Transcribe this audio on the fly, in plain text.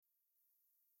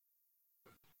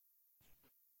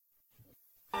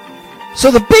So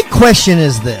the big question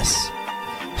is this: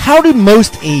 how do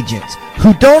most agents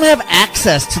who don't have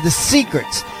access to the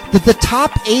secrets that the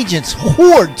top agents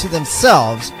hoard to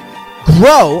themselves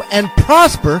grow and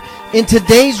prosper in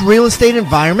today's real estate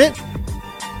environment?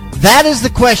 That is the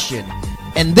question,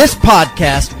 and this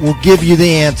podcast will give you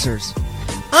the answers.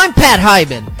 I'm Pat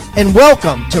Hiban, and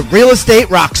welcome to Real Estate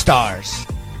Rockstars.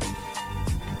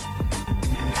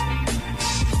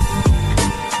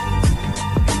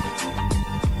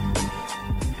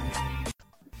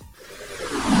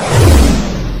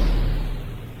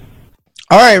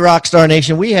 All right, Rockstar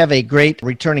Nation, we have a great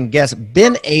returning guest.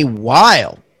 Been a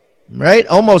while, right?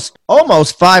 Almost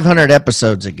 500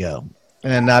 episodes ago.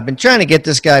 And I've been trying to get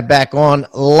this guy back on.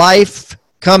 Life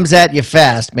comes at you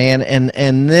fast, man.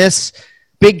 And this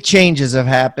big changes have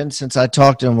happened since I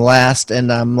talked to him last. And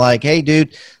I'm like, hey,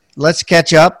 dude, let's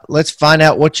catch up. Let's find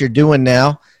out what you're doing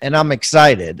now. And I'm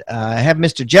excited. I have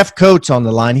Mr. Jeff Coates on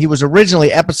the line. He was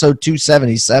originally episode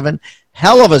 277.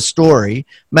 Hell of a story.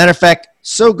 Matter of fact,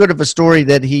 so good of a story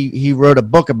that he wrote a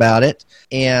book about it.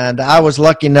 And I was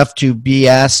lucky enough to be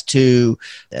asked to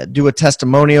do a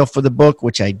testimonial for the book,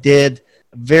 which I did.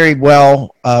 Very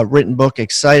well written book.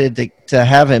 Excited to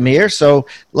have him here. So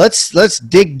let's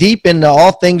dig deep into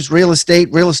all things real estate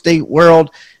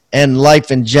world, and life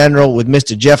in general with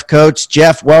Mr. Jeff Coates.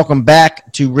 Jeff, welcome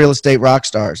back to Real Estate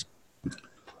Rockstars.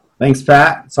 Thanks,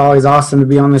 Pat. It's always awesome to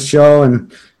be on this show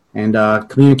and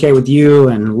communicate with you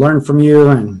and learn from you,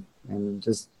 and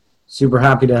just super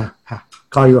happy to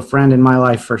call you a friend in my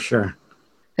life for sure.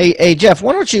 Hey, Jeff,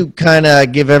 why don't you kind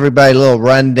of give everybody a little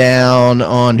rundown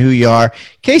on who you are, in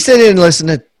case they didn't listen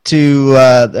to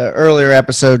the earlier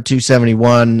episode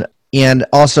 271, and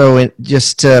also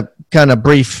just to kind of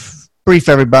brief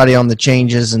everybody on the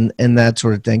changes and that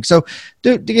sort of thing. So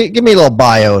give me a little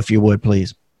bio, if you would,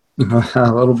 please.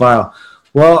 A little bio.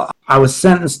 Well, I was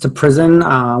sentenced to prison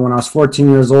when I was 14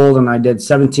 years old, and I did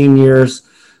 17 years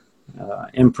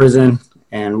in prison.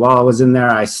 And while I was in there,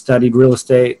 I studied real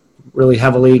estate really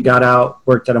heavily, got out,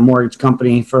 worked at a mortgage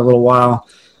company for a little while,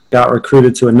 got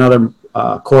recruited to another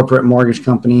corporate mortgage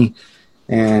company,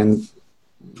 and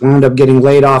wound up getting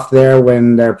laid off there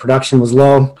when their production was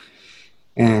low.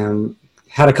 And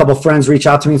had a couple friends reach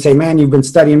out to me and say, man, you've been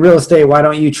studying real estate. Why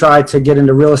don't you try to get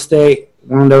into real estate?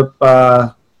 Wound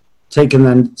up taking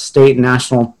the state and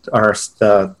national or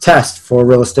the test for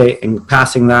real estate and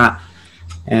passing that.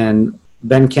 And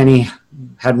Ben Kenny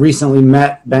had recently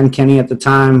met Ben Kenny at the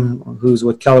time, who's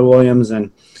with Keller Williams,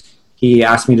 and he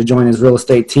asked me to join his real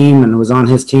estate team, and was on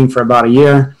his team for about a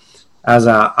year as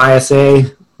a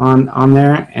ISA on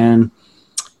there, and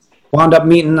wound up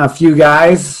meeting a few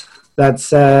guys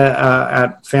that's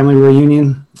at family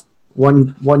reunion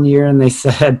one year, and they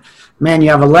said, man,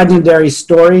 you have a legendary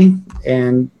story,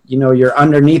 and you're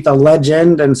underneath a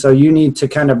legend, and so you need to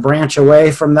kind of branch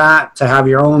away from that to have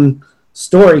your own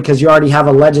story, because you already have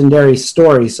a legendary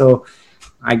story. So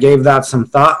I gave that some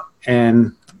thought,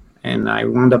 and I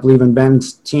wound up leaving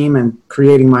Ben's team and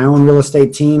creating my own real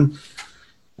estate team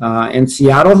in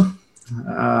Seattle.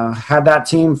 Had that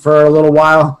team for a little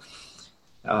while.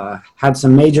 Had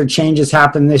some major changes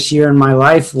happen this year in my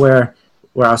life where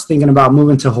I was thinking about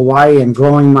moving to Hawaii and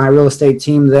growing my real estate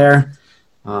team there.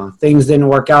 Things didn't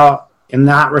work out in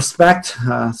that respect.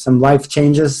 Some life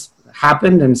changes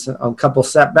happened and a couple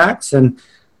setbacks, and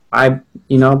I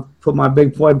put my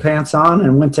big boy pants on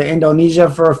and went to Indonesia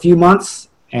for a few months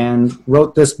and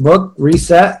wrote this book,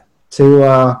 Reset,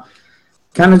 to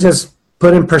kind of just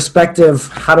put in perspective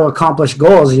how to accomplish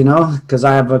goals, because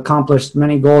I have accomplished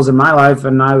many goals in my life,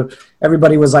 and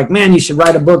everybody was like, man, you should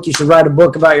write a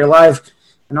book about your life.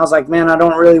 And I was like, man, I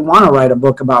don't really want to write a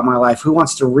book about my life. Who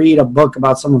wants to read a book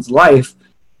about someone's life?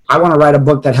 I want to write a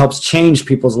book that helps change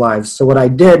people's lives. So what I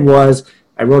did was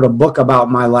I wrote a book about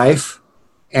my life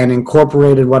and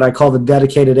incorporated what I call the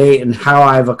Dedicated 8 and how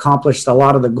I've accomplished a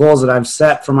lot of the goals that I've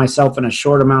set for myself in a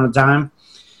short amount of time.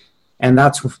 And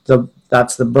that's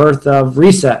the birth of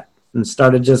Reset, and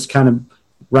started just kind of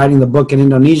writing the book in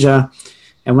Indonesia.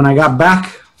 And when I got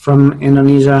back from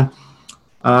Indonesia,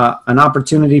 an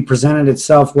opportunity presented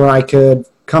itself where I could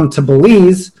come to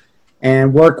Belize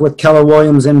and work with Keller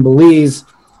Williams in Belize.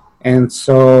 And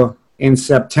so in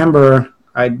September,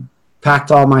 I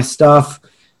packed all my stuff,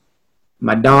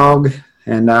 my dog,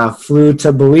 and flew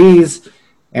to Belize.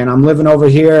 And I'm living over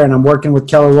here, and I'm working with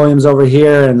Keller Williams over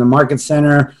here in the market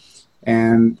center,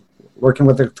 and working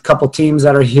with a couple teams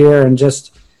that are here, and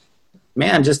just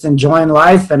enjoying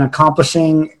life and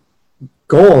accomplishing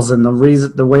goals. And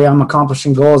the way I'm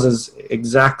accomplishing goals is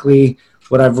exactly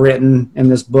what I've written in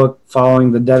this book,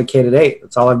 following the Dedicated 8.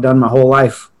 That's all I've done my whole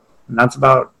life. And that's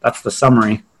the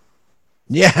summary.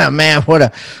 Yeah, man, what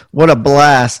a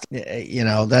blast. You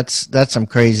know, that's some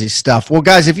crazy stuff. Well,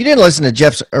 guys, if you didn't listen to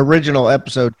Jeff's original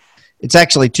episode, it's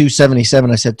actually 277.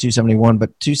 I said 271,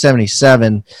 but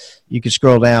 277, you can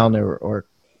scroll down or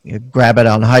grab it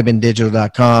on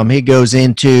hibandigital.com. He goes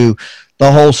into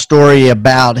the whole story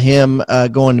about him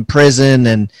going to prison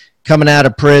and coming out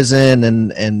of prison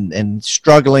and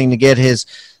struggling to get his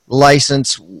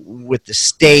license with the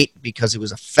state because he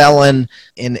was a felon,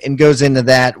 and goes into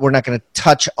that. We're not going to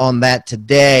touch on that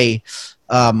today.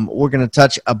 We're going to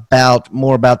touch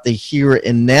more about the here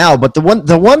and now. But the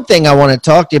one thing I want to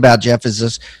talk to you about, Jeff, is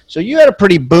this. So you had a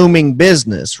pretty booming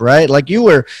business, right? Like you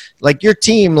were, like your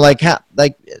team, like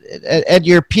at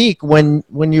your peak when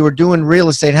you were doing real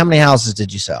estate. How many houses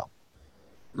did you sell?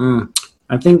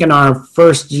 I think in our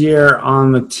first year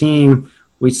on the team,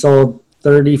 we sold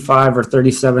 35 or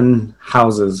 37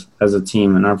 houses as a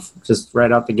team, and just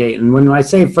right out the gate. And when I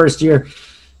say first year,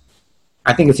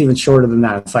 I think it's even shorter than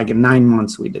that. It's like in 9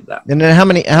 months we did that. And then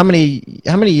how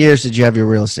many years did you have your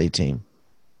real estate team?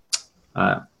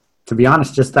 To be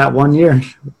honest, just that 1 year,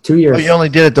 2 years. Oh, you only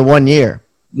did it the 1 year.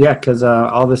 Yeah, because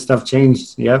all this stuff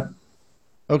changed. Yep.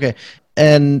 Okay.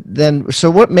 And then,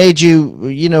 so what made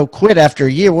you, quit after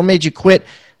a year? What made you quit?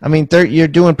 I mean, you're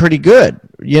doing pretty good.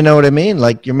 You know what I mean?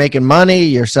 Like you're making money,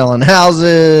 you're selling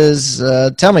houses.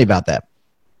 Tell me about that.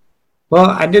 Well,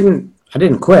 I didn't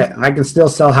quit. I can still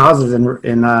sell houses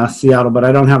in Seattle, but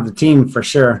I don't have the team for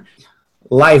sure.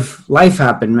 Life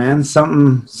happened, man.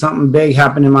 Something big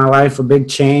happened in my life. A big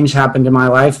change happened in my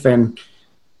life, and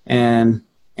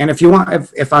if you want,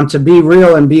 if I'm to be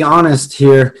real and be honest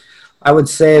here, I would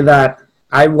say that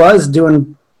I was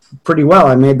doing pretty well.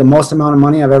 I made the most amount of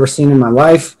money I've ever seen in my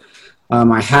life.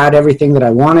 I had everything that I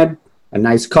wanted: a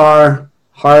nice car,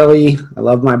 Harley. I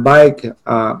love my bike.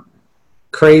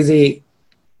 Crazy.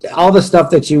 All the stuff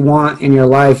that you want in your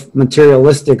life,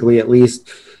 materialistically at least,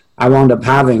 I wound up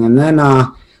having. And then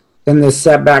this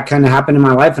setback kind of happened in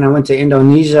my life, and I went to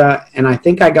Indonesia, and I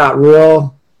think I got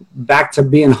real back to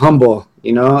being humble.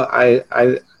 I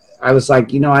was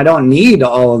like, I don't need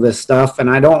all of this stuff, and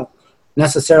I don't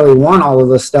necessarily want all of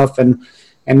this stuff, and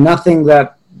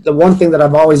the one thing that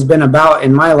I've always been about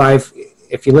in my life,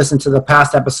 if you listen to the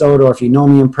past episode, or if you know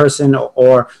me in person,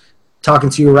 or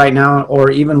talking to you right now, or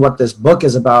even what this book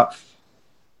is about,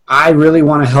 I really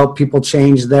want to help people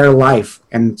change their life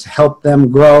and help them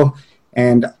grow.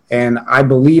 And I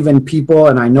believe in people,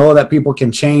 and I know that people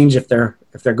can change if they're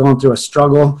going through a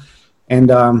struggle.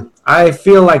 And I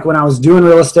feel like when I was doing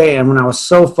real estate, and when I was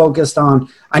so focused on,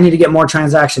 I need to get more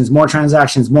transactions, more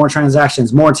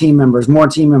team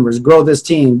members, grow this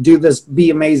team, do this,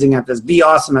 be amazing at this, be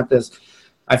awesome at this.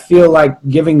 I feel like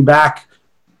giving back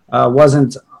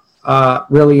wasn't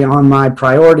really on my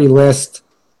priority list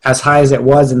as high as it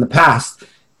was in the past.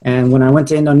 And when I went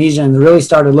to Indonesia and really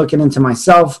started looking into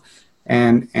myself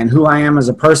and who I am as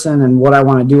a person and what I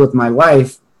want to do with my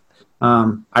life,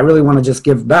 I really want to just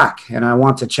give back, and I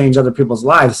want to change other people's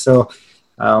lives. So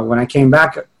when I came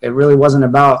back, it really wasn't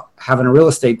about having a real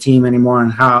estate team anymore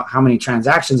and how many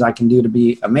transactions I can do to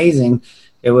be amazing.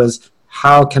 It was,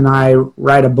 how can I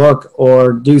write a book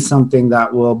or do something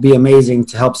that will be amazing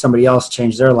to help somebody else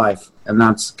change their life? And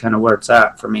that's kind of where it's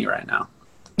at for me right now.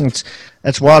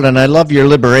 That's wild. And I love your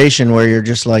liberation, where you're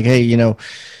just like, hey,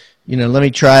 let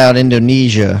me try out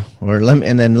Indonesia,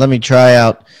 and then let me try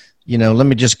out, let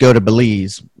me just go to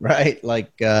Belize, right?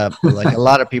 Like a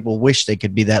lot of people wish they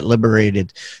could be that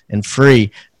liberated and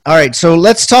free. All right, so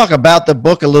let's talk about the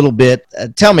book a little bit.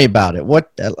 Tell me about it.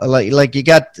 What, like you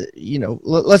got,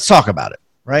 let's talk about it,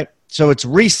 right? So it's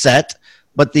reset,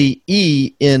 but the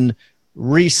E in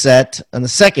reset and the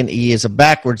second E is a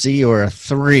backwards E or a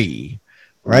 3,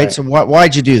 right? So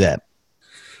why'd you do that?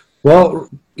 Well,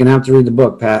 you're going to have to read the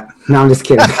book, Pat. No, I'm just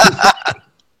kidding.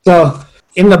 So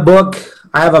in the book,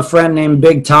 I have a friend named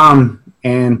Big Tom,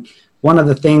 and one of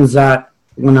the things that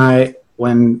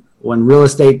when real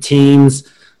estate teams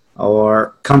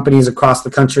or companies across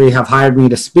the country have hired me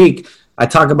to speak, I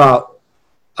talk about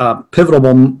a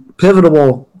pivotal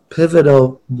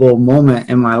moment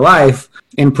in my life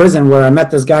in prison, where I met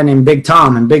this guy named Big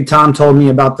Tom, and Big Tom told me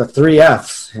about the 3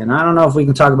 F's. And I don't know if we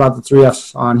can talk about the 3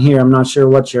 F's on here. I'm not sure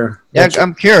what you're...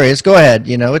 I'm curious. Go ahead.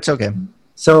 It's okay.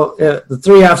 So the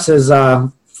 3 F's is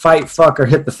fight, fuck, or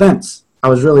hit the fence. I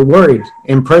was really worried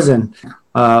in prison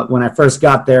when I first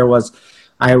got there.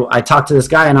 I talked to this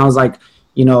guy, and I was like,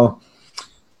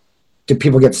 do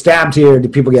people get stabbed here? Do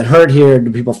people get hurt here?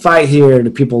 Do people fight here? Do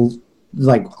people,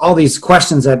 like, all these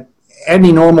questions that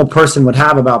any normal person would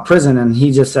have about prison? And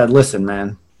he just said, listen,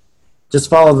 man, just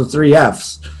follow the 3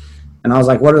 F's. And I was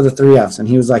like, what are the 3 F's? And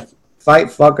he was like,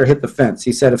 fight, fuck, or hit the fence.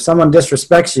 He said, if someone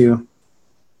disrespects you,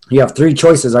 you have three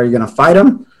choices. Are you going to fight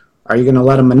them? Are you going to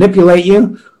let them manipulate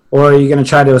you? Or are you going to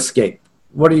try to escape?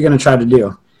 What are you going to try to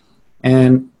do?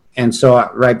 And so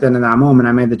right then in that moment,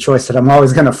 I made the choice that I'm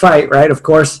always going to fight, right? Of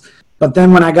course. But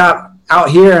then when I got out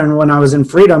here and when I was in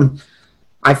freedom,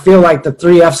 I feel like the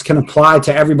 3 F's can apply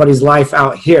to everybody's life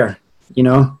out here. You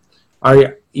know,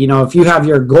 if you have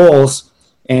your goals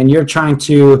and you're trying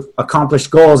to accomplish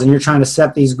goals and you're trying to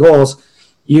set these goals,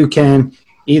 you can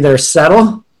either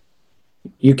settle,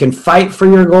 you can fight for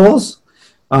your goals,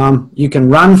 you can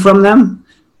run from them.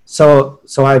 So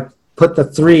I put the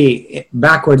 3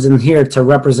 backwards in here to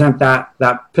represent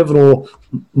that pivotal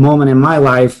moment in my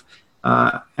life,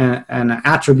 and an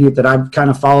attribute that I've kind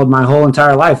of followed my whole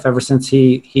entire life ever since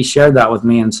he shared that with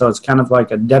me. And so it's kind of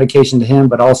like a dedication to him,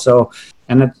 but also,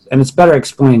 and it's better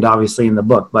explained obviously in the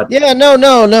book. But yeah,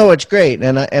 no, it's great,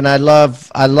 and I love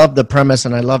the premise,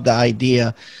 and I love the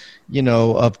idea,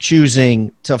 of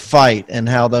choosing to fight, and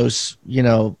how those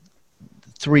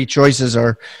 3 choices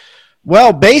are.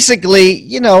 Well,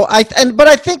 basically, but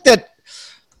I think that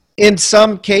in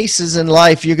some cases in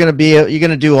life, you're going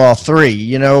to do all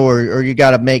 3, or you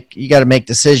got to make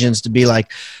decisions to be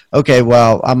like, okay,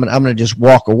 well, I'm going to just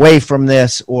walk away from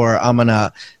this, or I'm going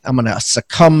to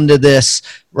succumb to this,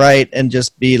 right? And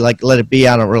just be like, let it be.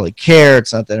 I don't really care.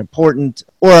 It's not that important,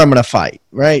 or I'm going to fight.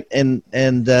 Right.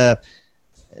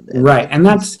 Right. And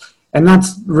that's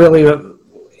really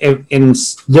in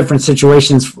different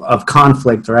situations of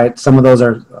conflict, right? Some of those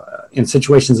are in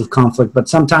situations of conflict, but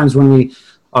sometimes when we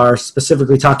are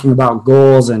specifically talking about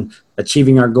goals and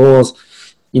achieving our goals,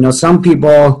 some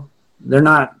people, they're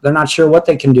not sure what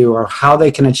they can do or how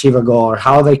they can achieve a goal or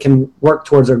how they can work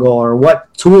towards their goal or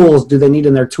what tools do they need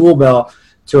in their tool belt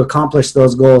to accomplish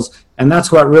those goals. And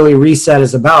that's what really Reset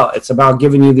is about. It's about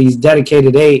giving you these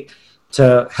dedicated 8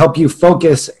 to help you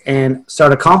focus and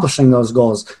start accomplishing those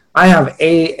goals. I have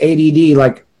ADD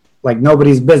like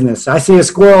nobody's business. I see a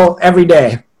squirrel every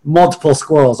day, multiple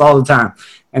squirrels all the time.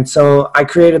 And so I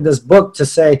created this book to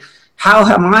say, how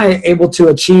am I able to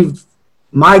achieve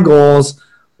my goals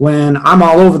when I'm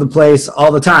all over the place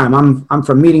all the time? I'm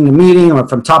from meeting to meeting, or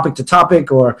from topic to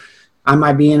topic, or I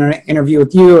might be in an interview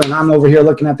with you and I'm over here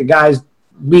looking at the guys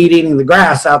weed eating the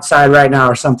grass outside right now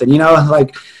or something,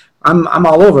 like I'm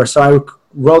all over. So I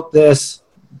wrote this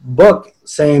book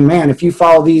saying, man, if you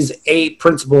follow these 8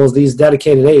 principles, these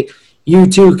dedicated 8, you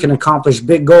too can accomplish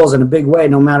big goals in a big way,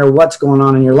 no matter what's going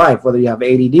on in your life, whether you have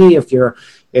ADD, if you're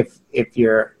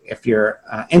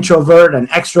introvert, an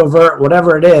extrovert,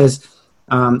 whatever it is.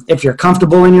 If you're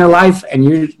comfortable in your life and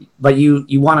you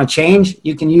want to change,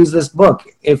 you can use this book.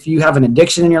 If you have an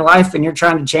addiction in your life and you're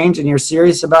trying to change and you're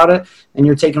serious about it and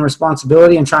you're taking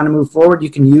responsibility and trying to move forward, you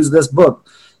can use this book.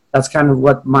 That's kind of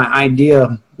what my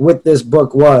idea with this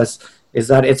book was, is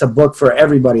that it's a book for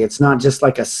everybody. It's not just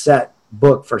like a set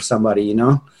book for somebody,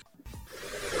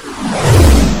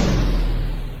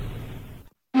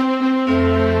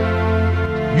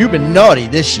 You've been naughty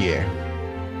this year.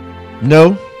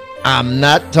 No, I'm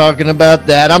not talking about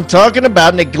that. I'm talking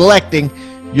about neglecting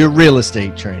your real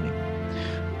estate training.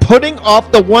 Putting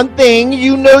off the one thing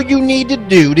you need to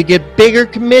do to get bigger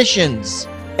commissions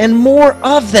and more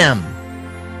of them.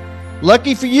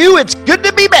 Lucky for you, it's good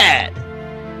to be bad.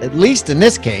 At least in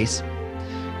this case.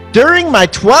 During my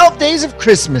 12 Days of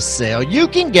Christmas sale, you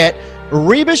can get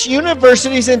Rebus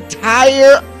University's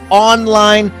entire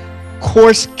online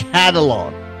course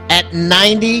catalog at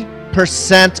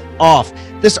 90% off.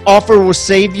 This offer will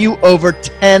save you over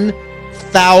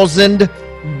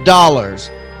 $10,000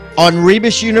 on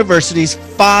Rebus University's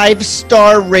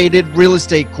 5-star rated real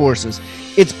estate courses.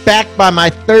 It's backed by my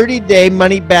 30-day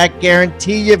money-back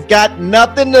guarantee. You've got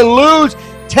nothing to lose.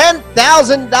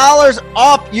 $10,000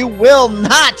 off. You will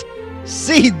not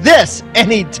see this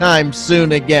anytime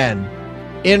soon again.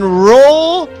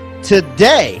 Enroll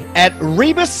today at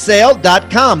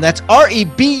rebussale.com. That's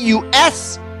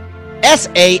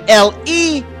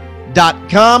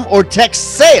REBUSSALE.com, or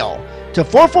text SALE to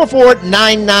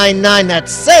 444-999.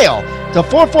 That's SALE to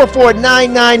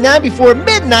 444-999 before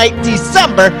midnight,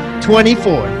 December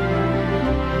 24th.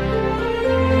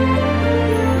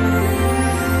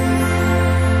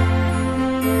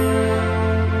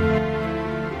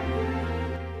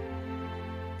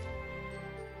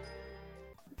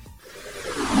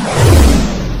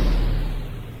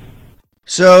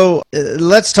 So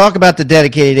let's talk about the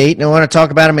dedicated 8, and I want to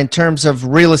talk about them in terms of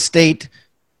real estate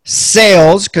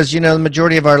sales, because the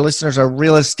majority of our listeners are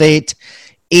real estate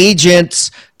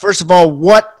agents. First of all,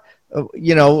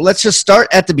 let's just start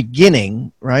at the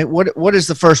beginning, right? What is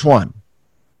the first one?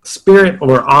 Spirit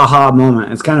or aha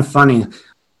moment. It's kind of funny.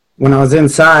 when I was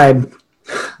inside,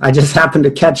 I just happened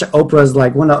to catch Oprah's,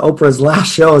 like one of Oprah's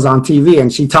last shows on TV,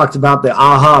 and she talked about the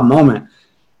aha moment.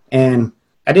 And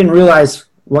I didn't realize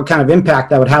what kind of impact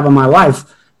that would have on my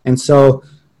life. And so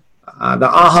the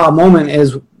aha moment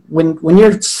is when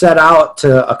you're set out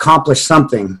to accomplish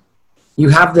something, you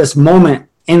have this moment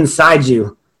inside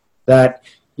you that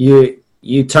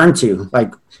you turn to.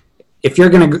 Like, if you're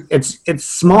going to, it's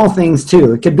small things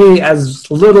too. It could be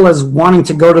as little as wanting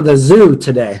to go to the zoo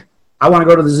today. I want to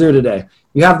go to the zoo today.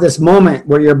 You have this moment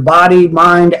where your body,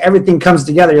 mind, everything comes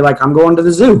together. You're like, I'm going to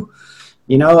the zoo.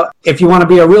 You know, if you want to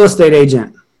be a real estate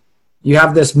agent, you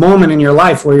have this moment in your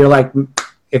life where you're like,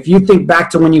 if you think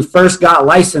back to when you first got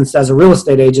licensed as a real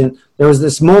estate agent, there was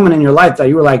this moment in your life that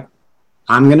you were like,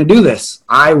 I'm going to do this.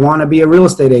 I want to be a real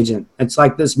estate agent. It's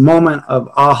like this moment of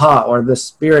aha, or the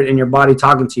spirit in your body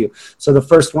talking to you. So the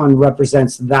first one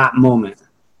represents that moment.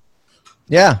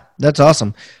 Yeah, that's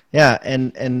awesome. Yeah,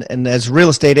 and as real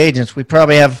estate agents, we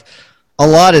probably have a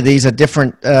lot of these at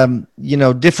different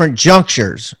different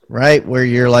junctures, right? Where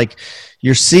you're like,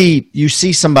 you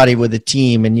see somebody with a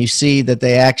team, and you see that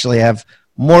they actually have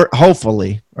more,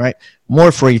 hopefully, right,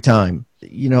 more free time,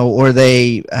 or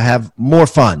they have more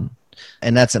fun,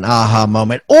 and that's an aha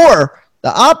moment. Or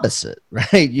the opposite,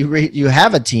 right? You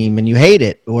have a team and you hate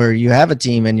it, or you have a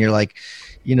team and you're like,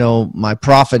 my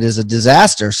profit is a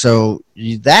disaster. So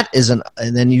that isn't,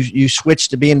 and then you switch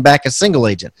to being back a single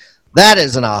agent. That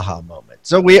is an aha moment.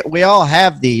 So we all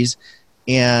have these,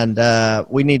 and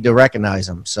we need to recognize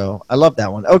them. So I love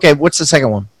that one. Okay, what's the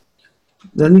second one?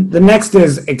 The next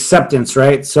is acceptance,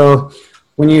 right? So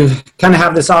when you kind of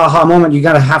have this aha moment, you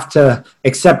have to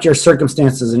accept your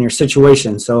circumstances and your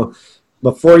situation. So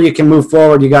before you can move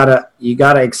forward, you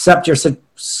gotta accept your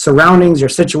surroundings, your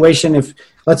situation. If,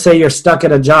 let's say, you're stuck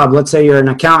at a job, let's say you're an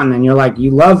accountant, and you're like,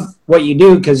 you love what you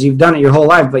do because you've done it your whole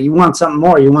life, but you want something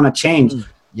more, you want to change.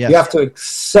 Yes. You have to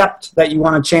accept that you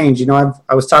want to change.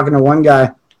 I was talking to one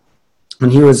guy,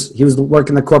 and he was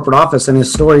working the corporate office, and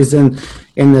his story's in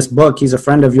this book. He's a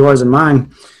friend of yours and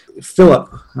mine,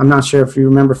 Philip. I'm not sure if you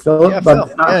remember Philip. Yeah,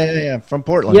 but yeah, from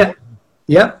Portland. Yeah.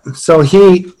 Yep. So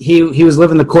he was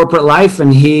living the corporate life,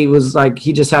 and he was like,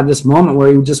 he just had this moment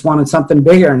where he just wanted something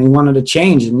bigger, and he wanted to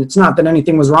change. And it's not that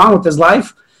anything was wrong with his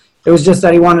life. It was just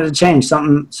that he wanted to change,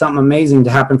 something amazing to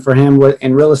happen for him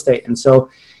in real estate. And so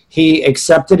he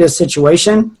accepted his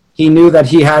situation. He knew that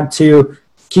he had to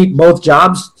keep both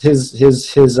jobs, his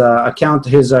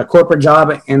corporate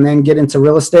job, and then get into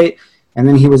real estate. And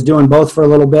then he was doing both for a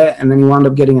little bit, and then he wound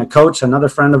up getting a coach, another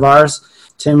friend of ours,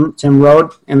 Tim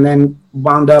Rode, and then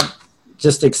wound up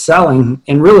just excelling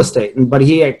in real estate. But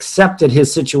he accepted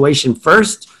his situation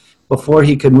first before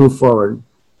he could move forward.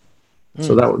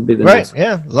 So that would be the next one.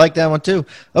 Yeah, like that one too.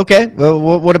 Okay, well,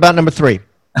 what about number 3?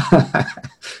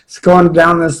 It's going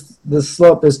down this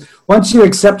slope. Is once you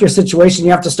accept your situation,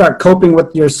 you have to start coping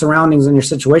with your surroundings and your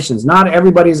situations. Not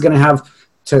everybody's going to have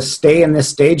to stay in this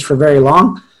stage for very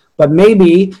long, but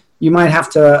maybe you might have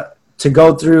to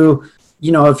go through,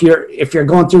 if you're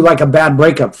going through like a bad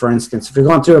breakup, for instance. If you're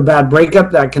going through a bad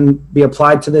breakup, that can be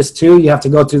applied to this too. You have to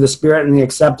go through the spirit and the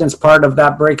acceptance part of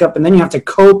that breakup, and then you have to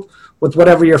cope with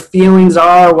whatever your feelings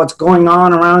are, what's going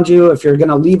on around you. If you're going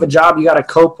to leave a job, you got to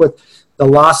cope with the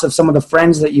loss of some of the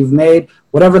friends that you've made,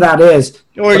 whatever that is.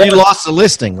 Or you lost a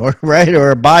listing, or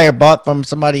a buyer bought from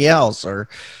somebody else, or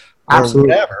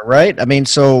whatever, right? I mean,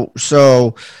 so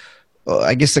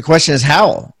I guess the question is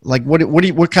how? Like,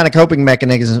 what kind of coping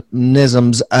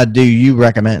mechanisms do you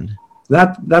recommend?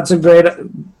 That's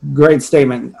a great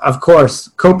statement. Of course,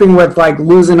 coping with like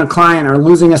losing a client or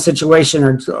losing a situation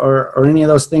or any of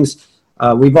those things.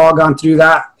 We've all gone through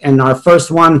that, and our first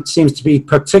one seems to be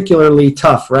particularly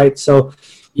tough, right? So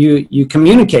you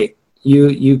communicate.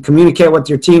 You communicate with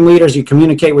your team leaders. You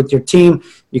communicate with your team.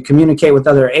 You communicate with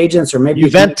other agents, or maybe you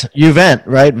vent,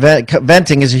 right?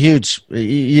 Venting is a huge.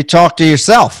 You talk to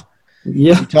yourself.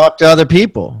 Yeah. You talk to other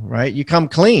people, right? You come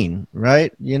clean,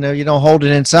 right? You don't hold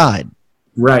it inside.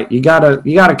 Right. You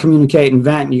gotta communicate and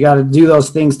vent. You gotta do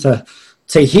those things to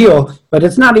heal, but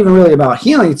it's not even really about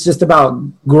healing. It's just about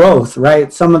growth,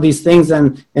 right? Some of these things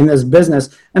in this business.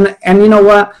 And you know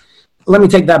what? Let me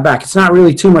take that back. It's not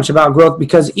really too much about growth,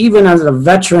 because even as a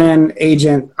veteran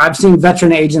agent, I've seen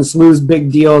veteran agents lose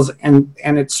big deals, and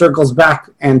it circles back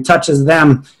and touches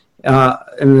them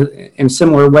in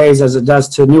similar ways as it does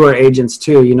to newer agents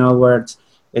too, where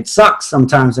it sucks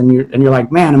sometimes, and you're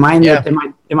like, man, am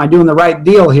I doing the right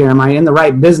deal here? Am I in the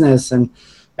right business? And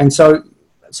so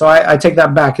I take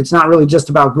that back. It's not really just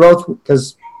about growth,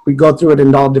 because we go through it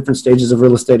in all different stages of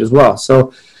real estate as well.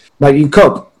 So, but you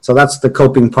cope. So that's the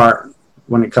coping part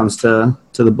when it comes to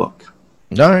the book.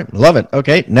 All right. Love it.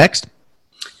 Okay. Next.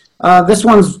 This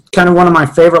one's kind of one of my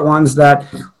favorite ones that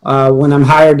when I'm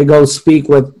hired to go speak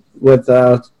with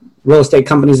real estate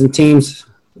companies and teams,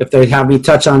 if they have me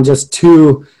touch on just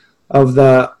 2 of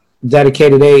the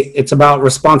dedicated 8, it's about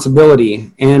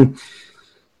responsibility. And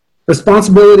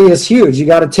responsibility is huge. You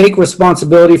got to take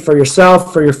responsibility for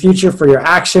yourself, for your future, for your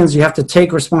actions. You have to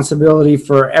take responsibility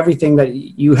for everything that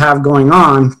you have going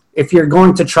on. If you're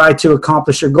going to try to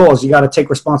accomplish your goals, you got to take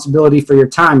responsibility for your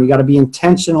time. You got to be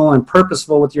intentional and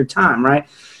purposeful with your time, right?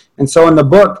 And so in the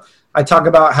book, I talk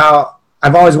about how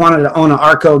I've always wanted to own an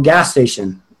Arco gas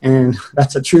station. And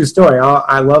that's a true story.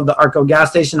 I love the Arco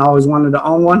gas station. I always wanted to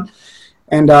own one.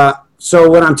 And so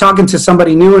when I'm talking to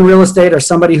somebody new in real estate or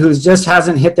somebody who just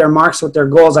hasn't hit their marks with their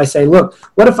goals, I say, look,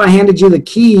 what if I handed you the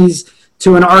keys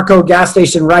to an Arco gas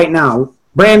station right now?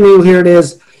 Brand new, here it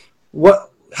is.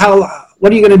 What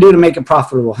are you going to do to make it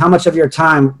profitable? How much of your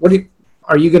time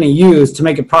are you going to use to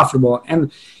make it profitable?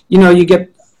 And,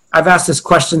 I've asked this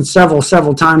question several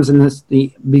times, and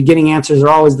the beginning answers are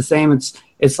always the same.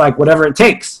 It's like, whatever it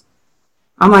takes.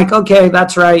 I'm like, okay,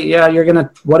 that's right. Yeah, you're going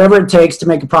to, whatever it takes to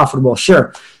make it profitable.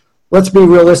 Sure. Let's be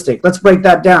realistic. Let's break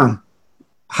that down.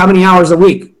 How many hours a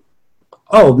week?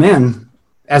 Oh, man,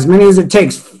 as many as it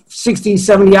takes, 60,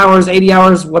 70 hours, 80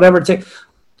 hours, whatever it takes.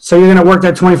 So you're going to work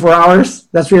that 24 hours?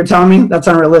 That's what you're telling me? That's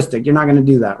unrealistic. You're not going to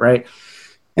do that, right?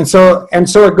 And so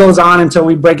it goes on until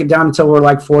we break it down until we're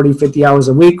like 40, 50 hours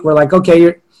a week. We're like,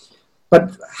 okay,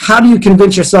 but how do you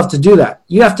convince yourself to do that?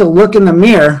 You have to look in the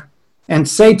mirror and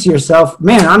say to yourself,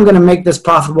 man, I'm going to make this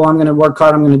profitable. I'm going to work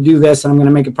hard. I'm going to do this, and I'm going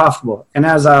to make it profitable. And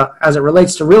as it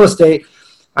relates to real estate,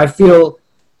 I feel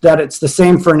that it's the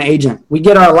same for an agent. We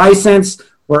get our license,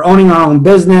 we're owning our own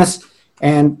business,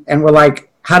 and we're like,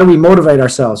 how do we motivate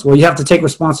ourselves? Well, you have to take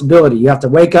responsibility. You have to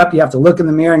wake up, you have to look in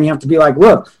the mirror, and you have to be like,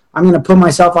 look, I'm going to put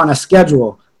myself on a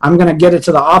schedule. I'm going to get it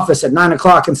to the office at 9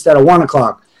 o'clock instead of 1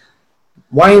 o'clock.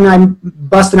 Why am I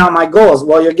busting out my goals?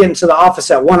 Well, you're getting to the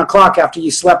office at 1 o'clock after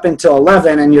you slept until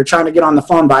 11, and you're trying to get on the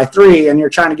phone by 3, and you're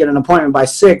trying to get an appointment by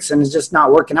 6, and it's just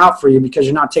not working out for you because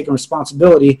you're not taking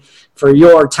responsibility for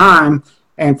your time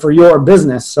and for your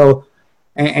business. So,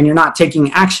 and you're not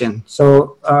taking action.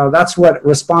 So that's what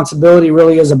responsibility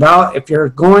really is about. If you're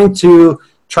going to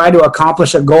try to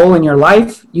accomplish a goal in your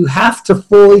life, you have to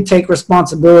fully take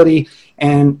responsibility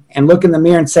and look in the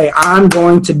mirror and say, I'm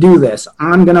going to do this.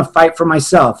 I'm going to fight for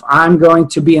myself. I'm going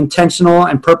to be intentional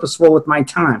and purposeful with my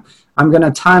time. I'm going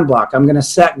to time block. I'm going to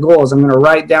set goals. I'm going to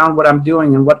write down what I'm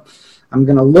doing and what I'm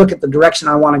going to look at the direction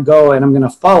I want to go, and I'm going to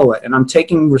follow it. And I'm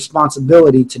taking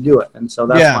responsibility to do it. And so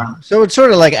that's why. So it's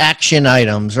sort of like action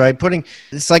items, right?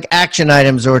 It's like action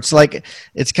items, or it's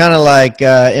kind of like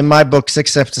in my book, 6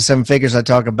 Steps to 7 Figures, I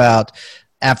talk about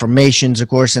affirmations, of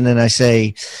course, and then I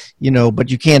say,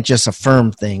 but you can't just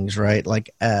affirm things, right? Like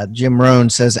Jim Rohn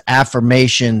says,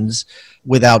 affirmations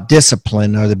without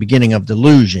discipline are the beginning of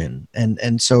delusion.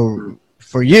 And so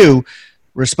for you,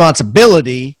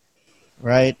 responsibility,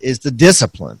 right, is the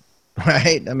discipline,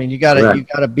 right? I mean, you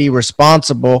gotta be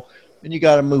responsible, and you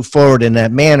gotta move forward in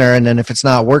that manner. And then if it's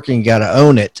not working, you gotta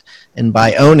own it. And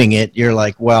by owning it, you're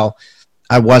like, well,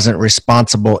 I wasn't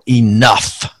responsible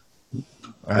enough.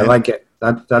 Right? I like it.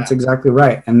 That's exactly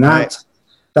right. And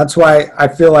that's why I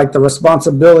feel like the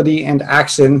responsibility and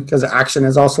action, because action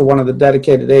is also one of the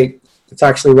dedicated 8. It's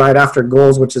actually right after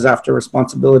goals, which is after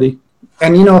responsibility.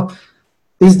 And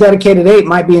these dedicated 8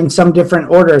 might be in some different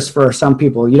orders for some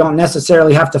people. You don't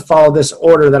necessarily have to follow this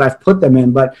order that I've put them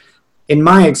in, but in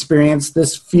my experience,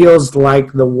 this feels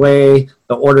like the way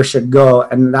the order should go,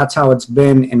 and that's how it's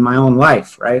been in my own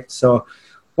life, right? So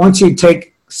once you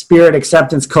take spirit,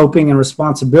 acceptance, coping, and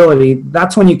responsibility,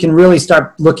 that's when you can really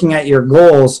start looking at your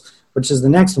goals, which is the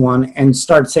next one, and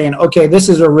start saying, okay, this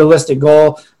is a realistic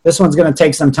goal. This one's going to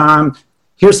take some time.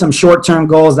 Here's some short-term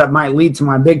goals that might lead to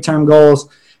my big-term goals.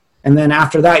 And then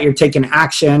after that, you're taking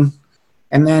action.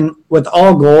 And then with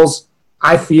all goals,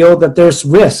 I feel that there's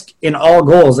risk in all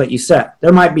goals that you set.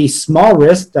 There might be small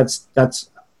risk that's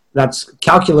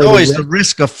calculated. Always the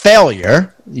risk of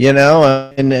failure,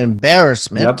 and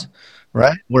embarrassment,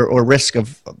 right? Or risk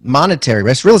of monetary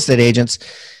risk. Real estate agents,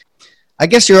 I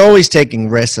guess you're always taking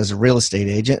risks as a real estate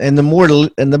agent. And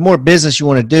the more business you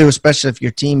want to do, especially if you're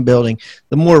team building,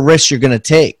 the more risks you're going to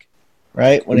take,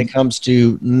 right? When it comes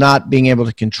to not being able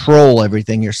to control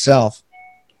everything yourself.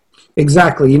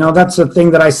 Exactly. That's the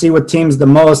thing that I see with teams the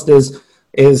most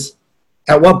is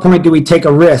at what point do we take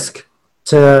a risk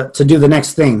to do the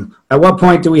next thing? At what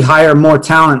point do we hire more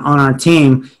talent on our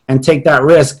team and take that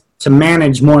risk to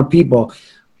manage more people?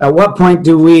 At what point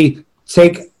do we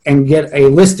take and get a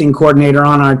listing coordinator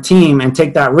on our team and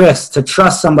take that risk to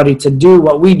trust somebody to do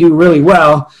what we do really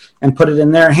well and put it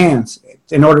in their hands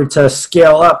in order to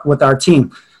scale up with our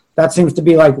team. That seems to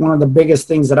be like one of the biggest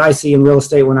things that I see in real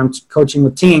estate when I'm coaching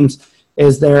with teams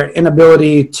is their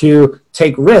inability to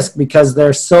take risk because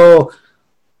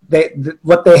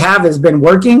what they have has been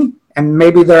working, and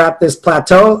maybe they're at this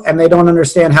plateau and they don't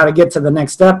understand how to get to the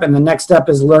next step. And the next step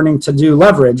is learning to do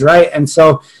leverage, right? And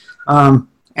so,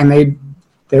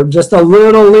 they're just a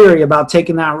little leery about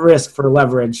taking that risk for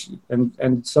leverage.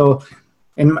 And so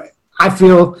I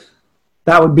feel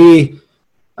that would be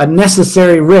a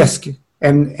necessary risk,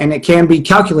 and it can be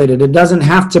calculated. It doesn't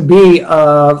have to be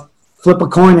a flip a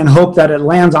coin and hope that it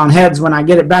lands on heads when I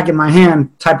get it back in my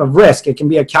hand type of risk. It can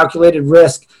be a calculated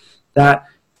risk that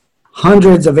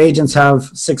hundreds of agents have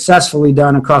successfully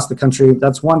done across the country.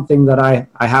 That's one thing that I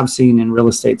have seen in real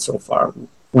estate so far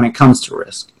when it comes to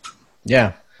risk.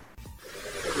 Yeah.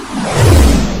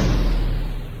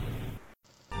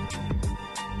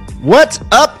 What's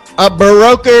up,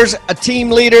 brokers, team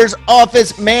leaders,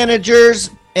 office managers,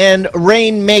 and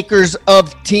rainmakers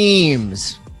of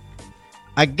teams?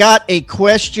 I got a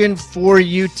question for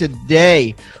you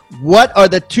today. What are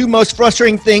the two most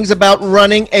frustrating things about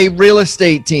running a real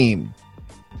estate team?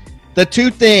 The two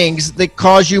things that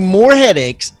cause you more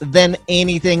headaches than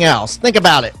anything else. Think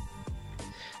about it.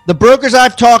 The brokers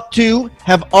I've talked to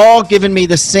have all given me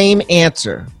the same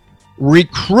answer: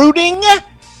 recruiting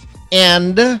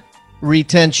and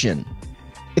retention.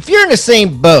 If you're in the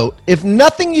same boat, if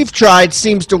nothing you've tried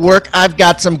seems to work, I've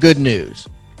got some good news.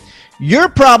 Your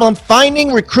problem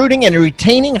finding, recruiting, and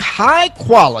retaining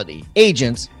high-quality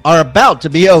agents are about to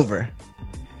be over.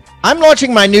 I'm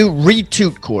launching my new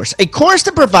Retoot course, a course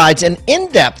that provides an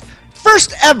in-depth,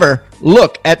 first-ever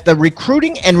look at the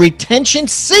recruiting and retention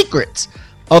secrets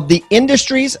of the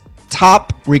industry's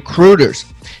top recruiters.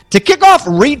 To kick off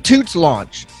Retoot's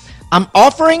launch, I'm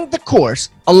offering the course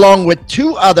along with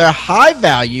two other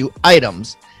high-value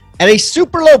items at a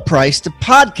super low price to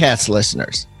podcast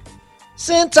listeners.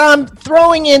 Since I'm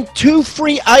throwing in two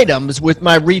free items with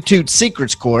my Retoot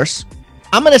Secrets course,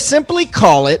 I'm going to simply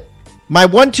call it my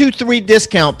 1-2-3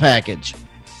 discount package.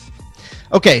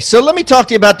 Okay, so let me talk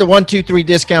to you about the 1-2-3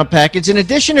 discount package. In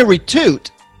addition to Retoot,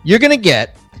 you're going to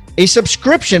get a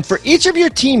subscription for each of your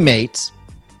teammates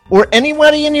or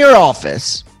anybody in your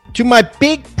office to my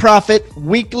Big Profit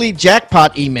weekly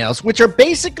jackpot emails, which are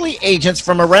basically agents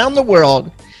from around the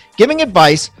world giving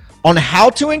advice on how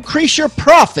to increase your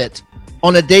profit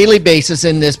on a daily basis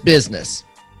in this business.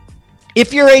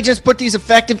 If your agents put these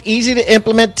effective, easy to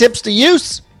implement tips to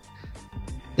use,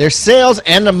 their sales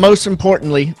and most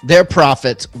importantly, their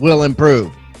profits will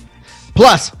improve.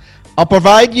 Plus, I'll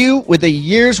provide you with a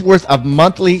year's worth of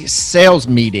monthly sales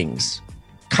meetings,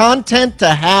 content to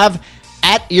have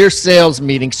at your sales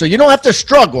meeting so you don't have to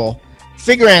struggle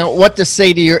figuring out what to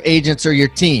say to your agents or your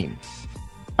team.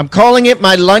 I'm calling it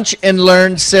my Lunch and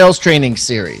Learn sales training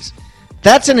series.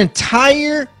 That's an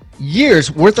entire year's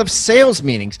worth of sales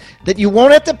meetings that you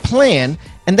won't have to plan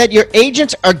and that your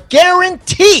agents are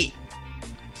guaranteed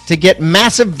to get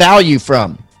massive value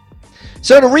from.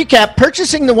 So to recap,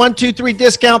 purchasing the 1-2-3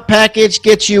 discount package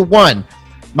gets you 1,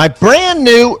 my brand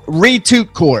new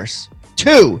Retoot course,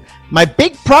 2, my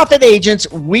Big Profit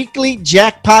Agents weekly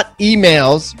jackpot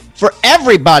emails for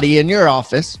everybody in your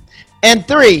office, and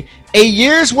 3, a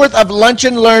year's worth of Lunch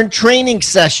and Learn training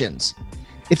sessions.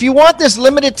 If you want this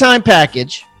limited time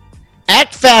package,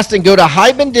 act fast and go to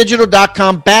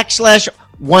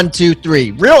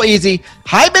hibandigital.com/123. Real easy,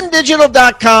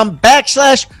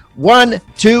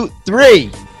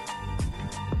 hibandigital.com/123.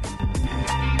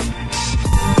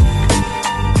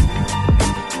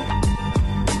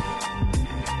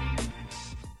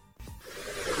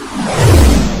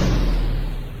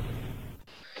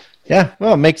 Yeah,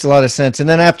 well, it makes a lot of sense. And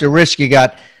then after risk, you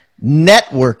got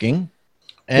networking.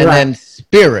 And right. Then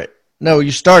spirit. No,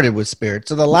 you started with spirit.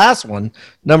 So the last one,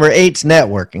 number 8's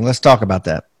networking. Let's talk about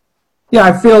that. Yeah,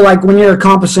 I feel like when you're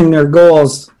accomplishing their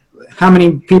goals, how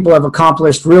many people have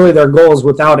accomplished really their goals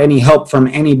without any help from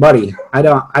anybody? I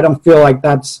don't feel like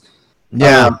that's.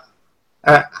 Yeah.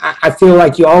 I feel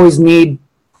like you always need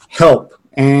help,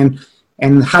 and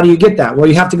how do you get that? Well,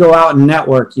 you have to go out and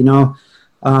network. You know,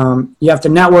 you have to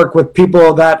network with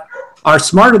people that are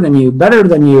smarter than you, better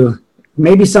than you.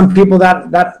 Maybe some people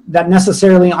that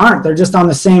necessarily aren't. They're just on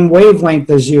the same wavelength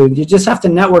as you. You just have to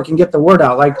network and get the word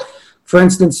out. Like, for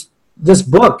instance, this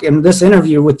book and this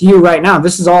interview with you right now,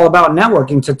 this is all about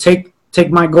networking to take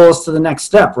my goals to the next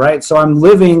step, right? So I'm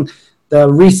living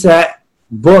the Reset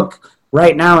book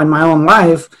right now in my own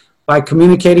life by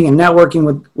communicating and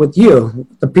networking with you,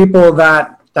 the people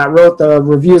that that wrote the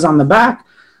reviews on the back,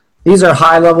 these are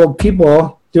high-level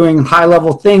people doing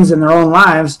high-level things in their own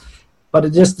lives, but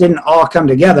it just didn't all come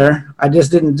together. I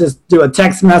just didn't just do a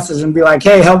text message and be like,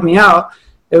 hey, help me out.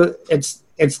 It's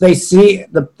they see,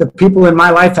 the people in my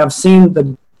life have seen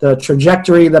the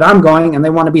trajectory that I'm going, and they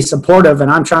want to be supportive,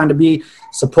 and I'm trying to be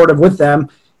supportive with them,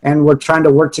 and we're trying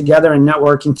to work together and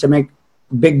networking to make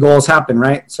big goals happen,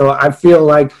 right? So I feel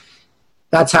like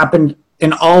that's happened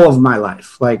in all of my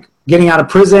life. Like getting out of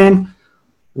prison,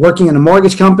 working in a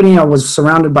mortgage company, I was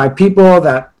surrounded by people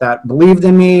that believed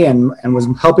in me and was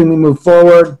helping me move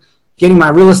forward. Getting my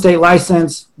real estate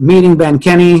license, meeting Ben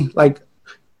Kenny, like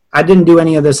I didn't do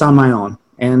any of this on my own.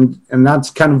 And that's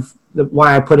kind of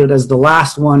why I put it as the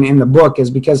last one in the book, is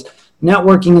because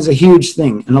networking is a huge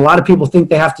thing. And a lot of people think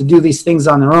they have to do these things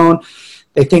on their own.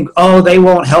 They think, oh, they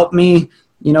won't help me.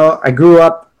 You know, I grew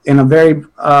up in a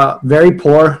very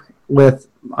poor, with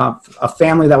a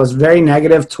family that was very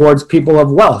negative towards people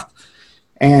of wealth.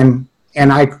 And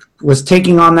I was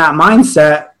taking on that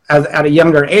mindset at a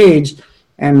younger age.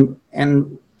 And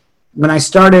when I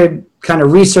started kind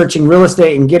of researching real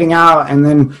estate and getting out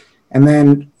and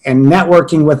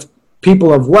networking with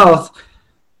people of wealth,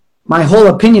 my whole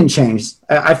opinion changed.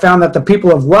 I found that the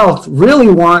people of wealth really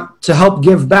want to help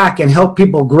give back and help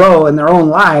people grow in their own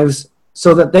lives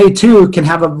so that they too can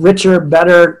have a richer,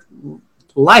 better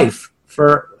life.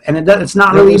 It's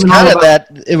not really even all about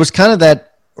that. It was kind of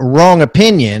that wrong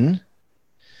opinion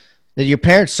that your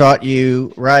parents taught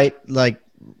you, right? Like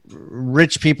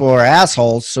rich people are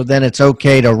assholes, so then it's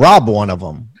okay to rob one of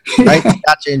them, right? They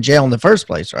got you in jail in the first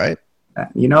place, right?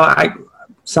 You know,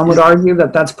 some would argue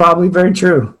that that's probably very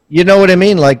true. You know what I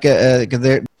mean? Like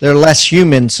they're less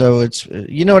human, so it's,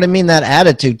 you know what I mean? That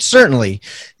attitude, certainly.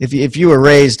 If you were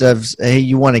raised of, hey,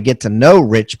 you want to get to know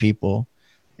rich people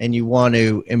and you want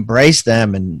to embrace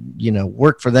them and, you know,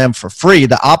 work for them for free,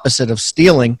 the opposite of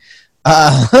stealing.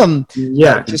 Just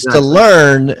exactly. To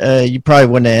learn, you probably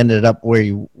wouldn't have ended up where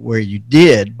you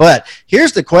did. But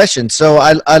here's the question. So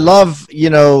I love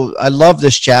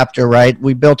this chapter, right?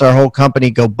 We built our whole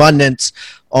company, GoBundance,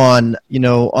 on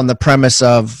the premise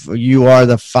of you are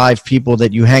the 5 people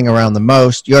that you hang around the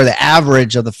most. You're the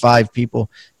average of the 5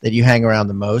 people that you hang around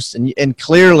the most. And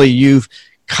clearly you've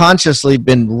consciously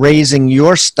been raising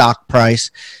your stock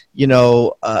price,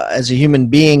 as a human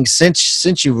being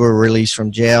since you were released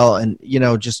from jail, and,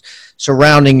 just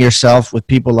surrounding yourself with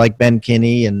people like Ben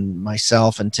Kinney and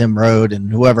myself and Tim Rode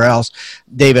and whoever else,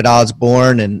 David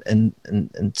Osborne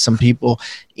and some people.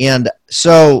 And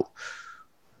so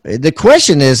the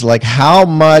question is, like, how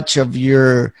much of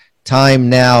your time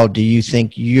now do you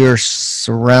think you're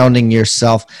surrounding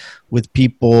yourself with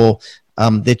people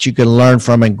that you can learn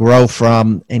from and grow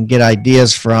from and get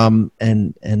ideas from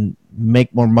and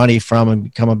make more money from and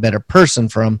become a better person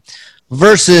from,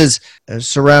 versus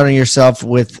surrounding yourself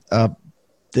with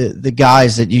the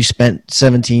guys that you spent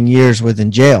 17 years with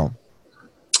in jail?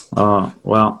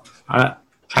 Well, I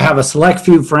have a select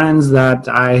few friends that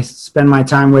I spend my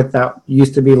time with that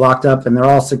used to be locked up, and they're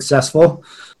all successful.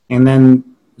 And then,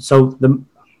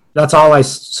 that's all I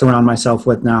surround myself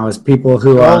with now, is people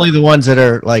who are only the ones that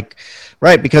are like,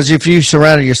 right. Because if you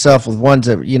surrounded yourself with ones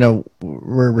that,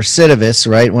 were recidivists,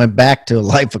 right, went back to a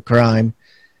life of crime,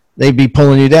 they'd be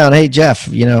pulling you down. Hey, Jeff,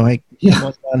 hey,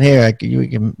 what's down here? We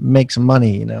can make some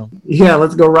money, Yeah,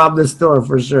 let's go rob this store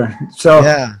for sure. So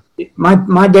yeah.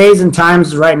 My days and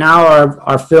times right now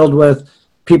are filled with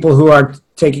people who are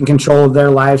taking control of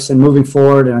their lives and moving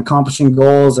forward and accomplishing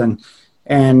goals, and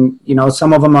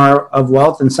some of them are of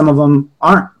wealth and some of them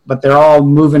aren't, but they're all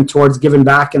moving towards giving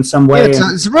back in some way.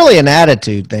 Yeah, it's really an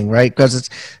attitude thing, right? Because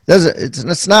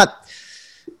it's not,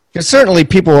 because certainly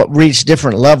people reach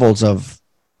different levels of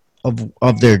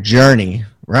their journey,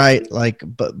 right? Like,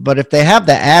 but if they have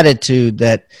the attitude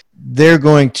that they're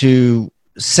going to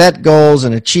set goals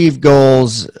and achieve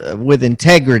goals with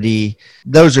integrity,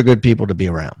 those are good people to be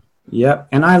around. Yep.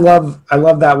 And I love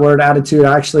that word, attitude.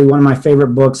 Actually, one of my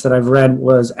favorite books that I've read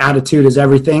was Attitude is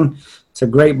Everything. It's a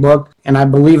great book, and I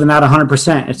believe in that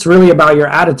 100%. It's really about your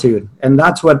attitude, and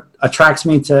that's what attracts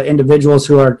me to individuals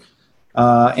who are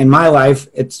in my life.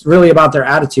 It's really about their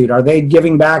attitude. Are they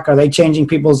giving back? Are they changing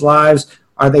people's lives?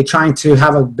 Are they trying to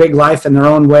have a big life in their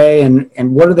own way?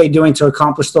 And what are they doing to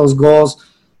accomplish those goals?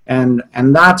 And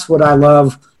that's what I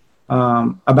love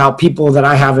about people that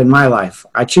I have in my life.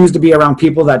 I choose to be around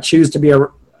people that choose to be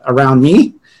around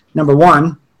me. Number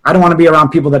one, I don't want to be around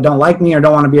people that don't like me or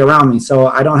don't want to be around me. So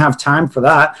I don't have time for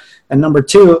that. And number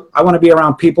two, I want to be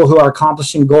around people who are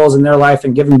accomplishing goals in their life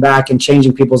and giving back and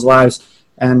changing people's lives.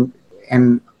 And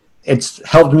it's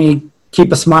helped me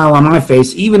keep a smile on my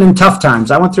face, even in tough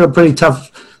times. I went through a pretty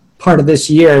tough part of this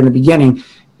year in the beginning.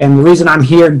 And the reason I'm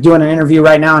here doing an interview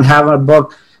right now and having a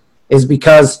book is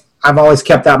because I've always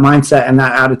kept that mindset and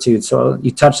that attitude. So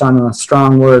you touched on a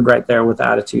strong word right there with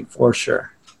attitude, for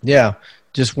sure. Yeah,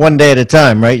 just one day at a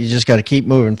time, right? You just got to keep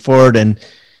moving forward. And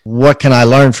what can I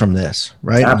learn from this,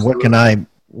 right? Absolutely.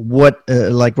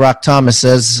 Like Rock Thomas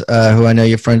says, who I know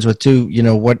you're friends with too,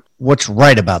 what's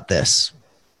right about this?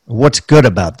 What's good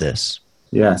about this?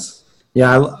 Yes.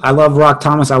 Yeah, I love Rock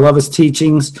Thomas. I love his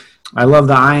teachings. I love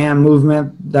the I Am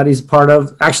movement that he's part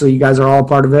of. Actually, you guys are all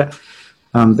part of it,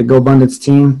 the GoBundance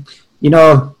team.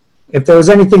 If there was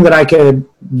anything that I could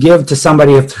give to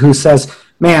somebody who says,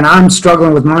 man, I'm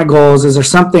struggling with my goals, is there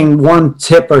something, one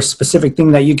tip or specific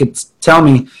thing that you could tell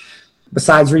me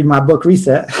besides reading my book,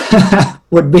 Reset,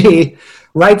 would be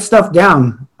write stuff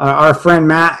down. Our friend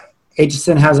Matt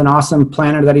Aitchison has an awesome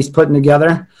planner that he's putting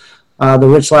together, the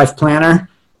Rich Life Planner.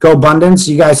 GoBundance,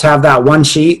 you guys have that one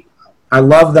sheet. I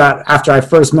love that after I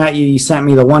first met you, you sent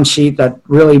me the one sheet that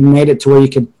really made it to where you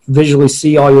could visually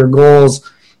see all your goals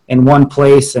in one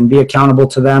place and be accountable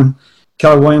to them.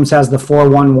 Keller Williams has the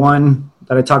 411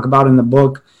 that I talk about in the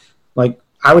book. Like,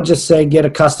 I would just say get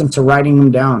accustomed to writing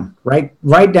them down.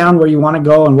 Write down where you want to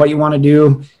go and what you want to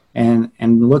do, and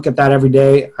look at that every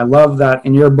day. I love that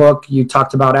in your book you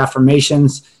talked about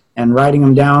affirmations and writing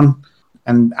them down.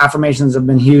 And affirmations have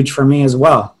been huge for me as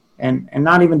well. And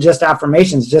not even just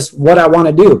affirmations, just what I want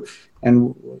to do.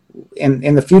 And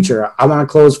in the future, I want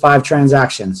to close 5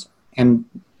 transactions. And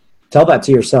tell that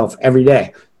to yourself every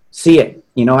day. See it.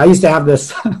 I used to have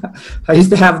this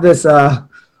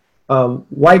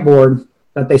whiteboard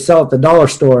that they sell at the dollar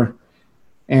store.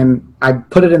 And I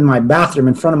put it in my bathroom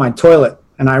in front of my toilet.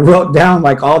 And I wrote down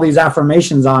like all these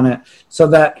affirmations on it so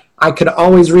that I could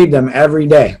always read them every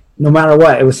day. No matter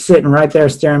what, it was sitting right there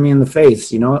staring me in the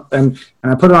face, and I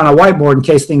put it on a whiteboard in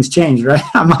case things change, right?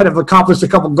 I might have accomplished a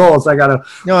couple goals. I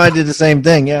did the same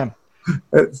thing. Yeah.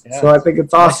 So I think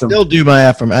it's awesome. I still do my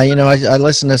affirmation. I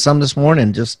listened to some this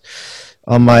morning just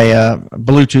on my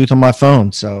Bluetooth on my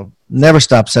phone. So never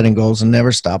stop setting goals and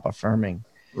never stop affirming.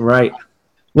 Right.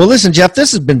 Well, listen, Jeff,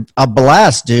 this has been a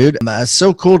blast, dude. It's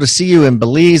so cool to see you in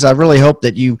Belize. I really hope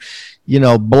that you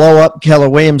blow up Keller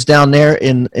Williams down there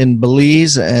in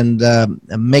Belize and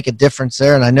make a difference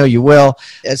there, and I know you will.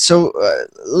 So,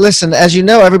 listen, as you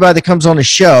know, everybody that comes on the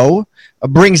show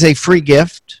brings a free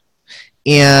gift,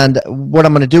 and what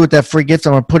I'm going to do with that free gift,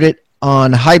 I'm going to put it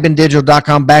on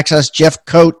hibandigital.com/Jeff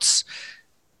Coates,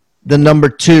 the number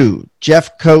 2.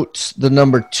 Jeff Coates, the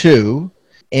number 2,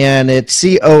 and it's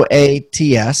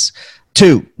COATS.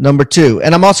 2, number 2.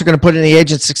 And I'm also going to put in the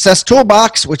Agent Success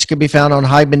Toolbox, which can be found on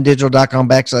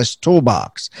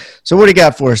hibandigital.com/toolbox. So what do you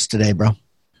got for us today, bro?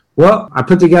 Well, I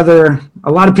put together,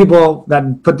 a lot of people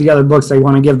that put together books, they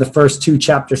want to give the first 2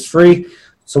 chapters free.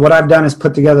 So what I've done is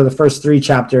put together the first 3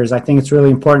 chapters. I think it's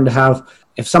really important to have,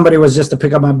 if somebody was just to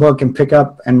pick up my book and pick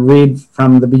up and read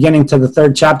from the beginning to the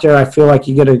 3rd chapter, I feel like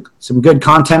you get some good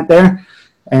content there.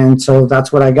 And so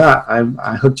that's what I got.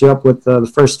 I hooked you up with the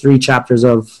first 3 chapters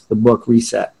of the book,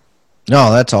 Reset.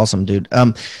 No, that's awesome, dude.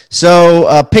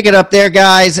 So pick it up there,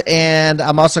 guys. And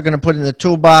I'm also going to put in the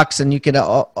toolbox, and you can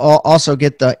also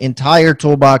get the entire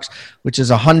toolbox, which is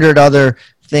 100 other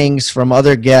things from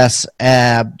other guests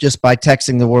just by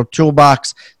texting the word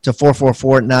toolbox to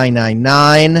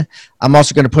 444-999. I'm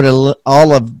also going to put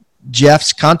all of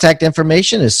Jeff's contact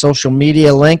information, his social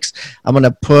media links. I'm going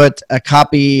to put a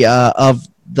copy of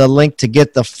the link to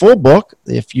get the full book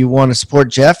if you want to support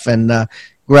Jeff and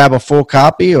grab a full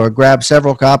copy or grab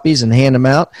several copies and hand them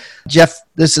out. Jeff,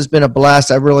 this has been a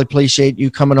blast. I really appreciate you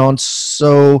coming on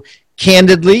so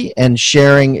candidly and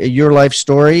sharing your life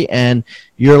story and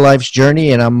your life's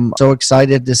journey, and I'm so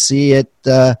excited to see it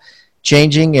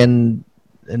changing and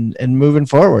moving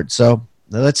forward. So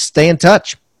let's stay in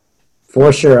touch.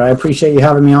 For sure. I appreciate you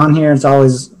having me on here. It's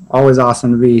always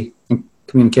awesome to be in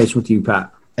communication with you,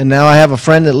 Pat. And now I have a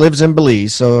friend that lives in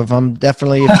Belize, so if I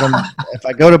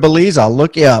go to Belize, I'll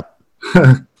look you up.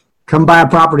 Come buy a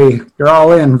property. You're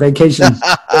all in. Vacation.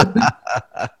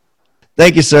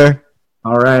 Thank you, sir.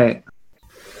 All right.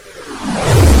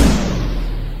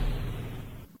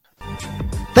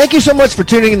 Thank you so much for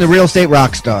tuning in to Real Estate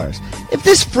Rockstars. If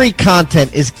this free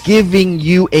content is giving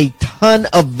you a ton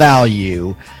of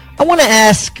value, I want to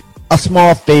ask a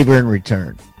small favor in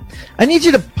return. I need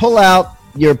you to pull out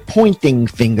your pointing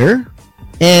finger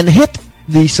and hit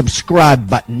the subscribe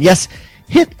button. Yes,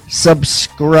 hit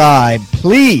subscribe,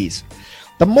 please.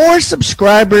 The more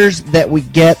subscribers that we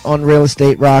get on Real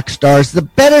Estate Rockstars, the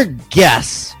better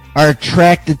guests are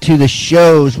attracted to the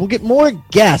shows. We'll get more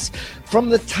guests from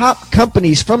the top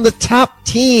companies, from the top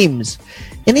teams,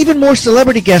 and even more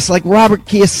celebrity guests like Robert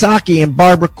Kiyosaki and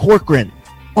Barbara Corcoran.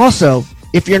 Also,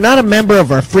 if you're not a member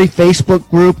of our free Facebook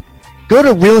group, go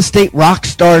to Real Estate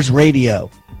Rockstars Radio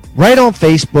right on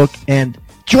Facebook and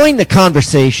join the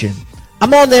conversation.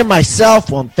 I'm on there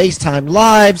myself on FaceTime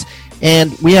Lives,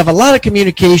 and we have a lot of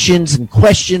communications and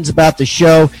questions about the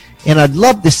show, and I'd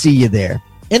love to see you there.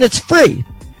 And it's free.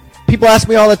 People ask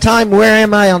me all the time, where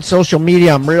am I on social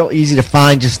media? I'm real easy to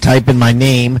find. Just type in my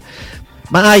name.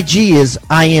 My IG is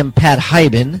I am Pat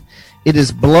Hiban. It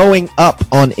is blowing up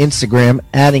on Instagram,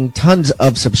 adding tons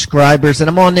of subscribers, and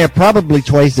I'm on there probably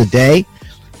twice a day.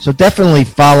 So definitely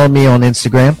follow me on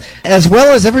Instagram, as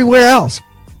well as everywhere else.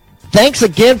 Thanks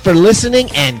again for listening,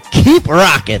 and keep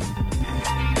rocking.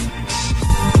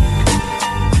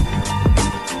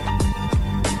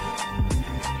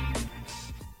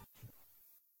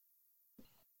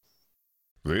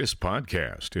 This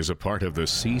podcast is a part of the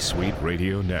C-Suite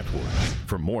Radio Network.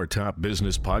 For more top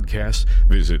business podcasts,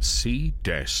 visit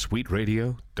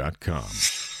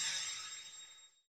c-suiteradio.com.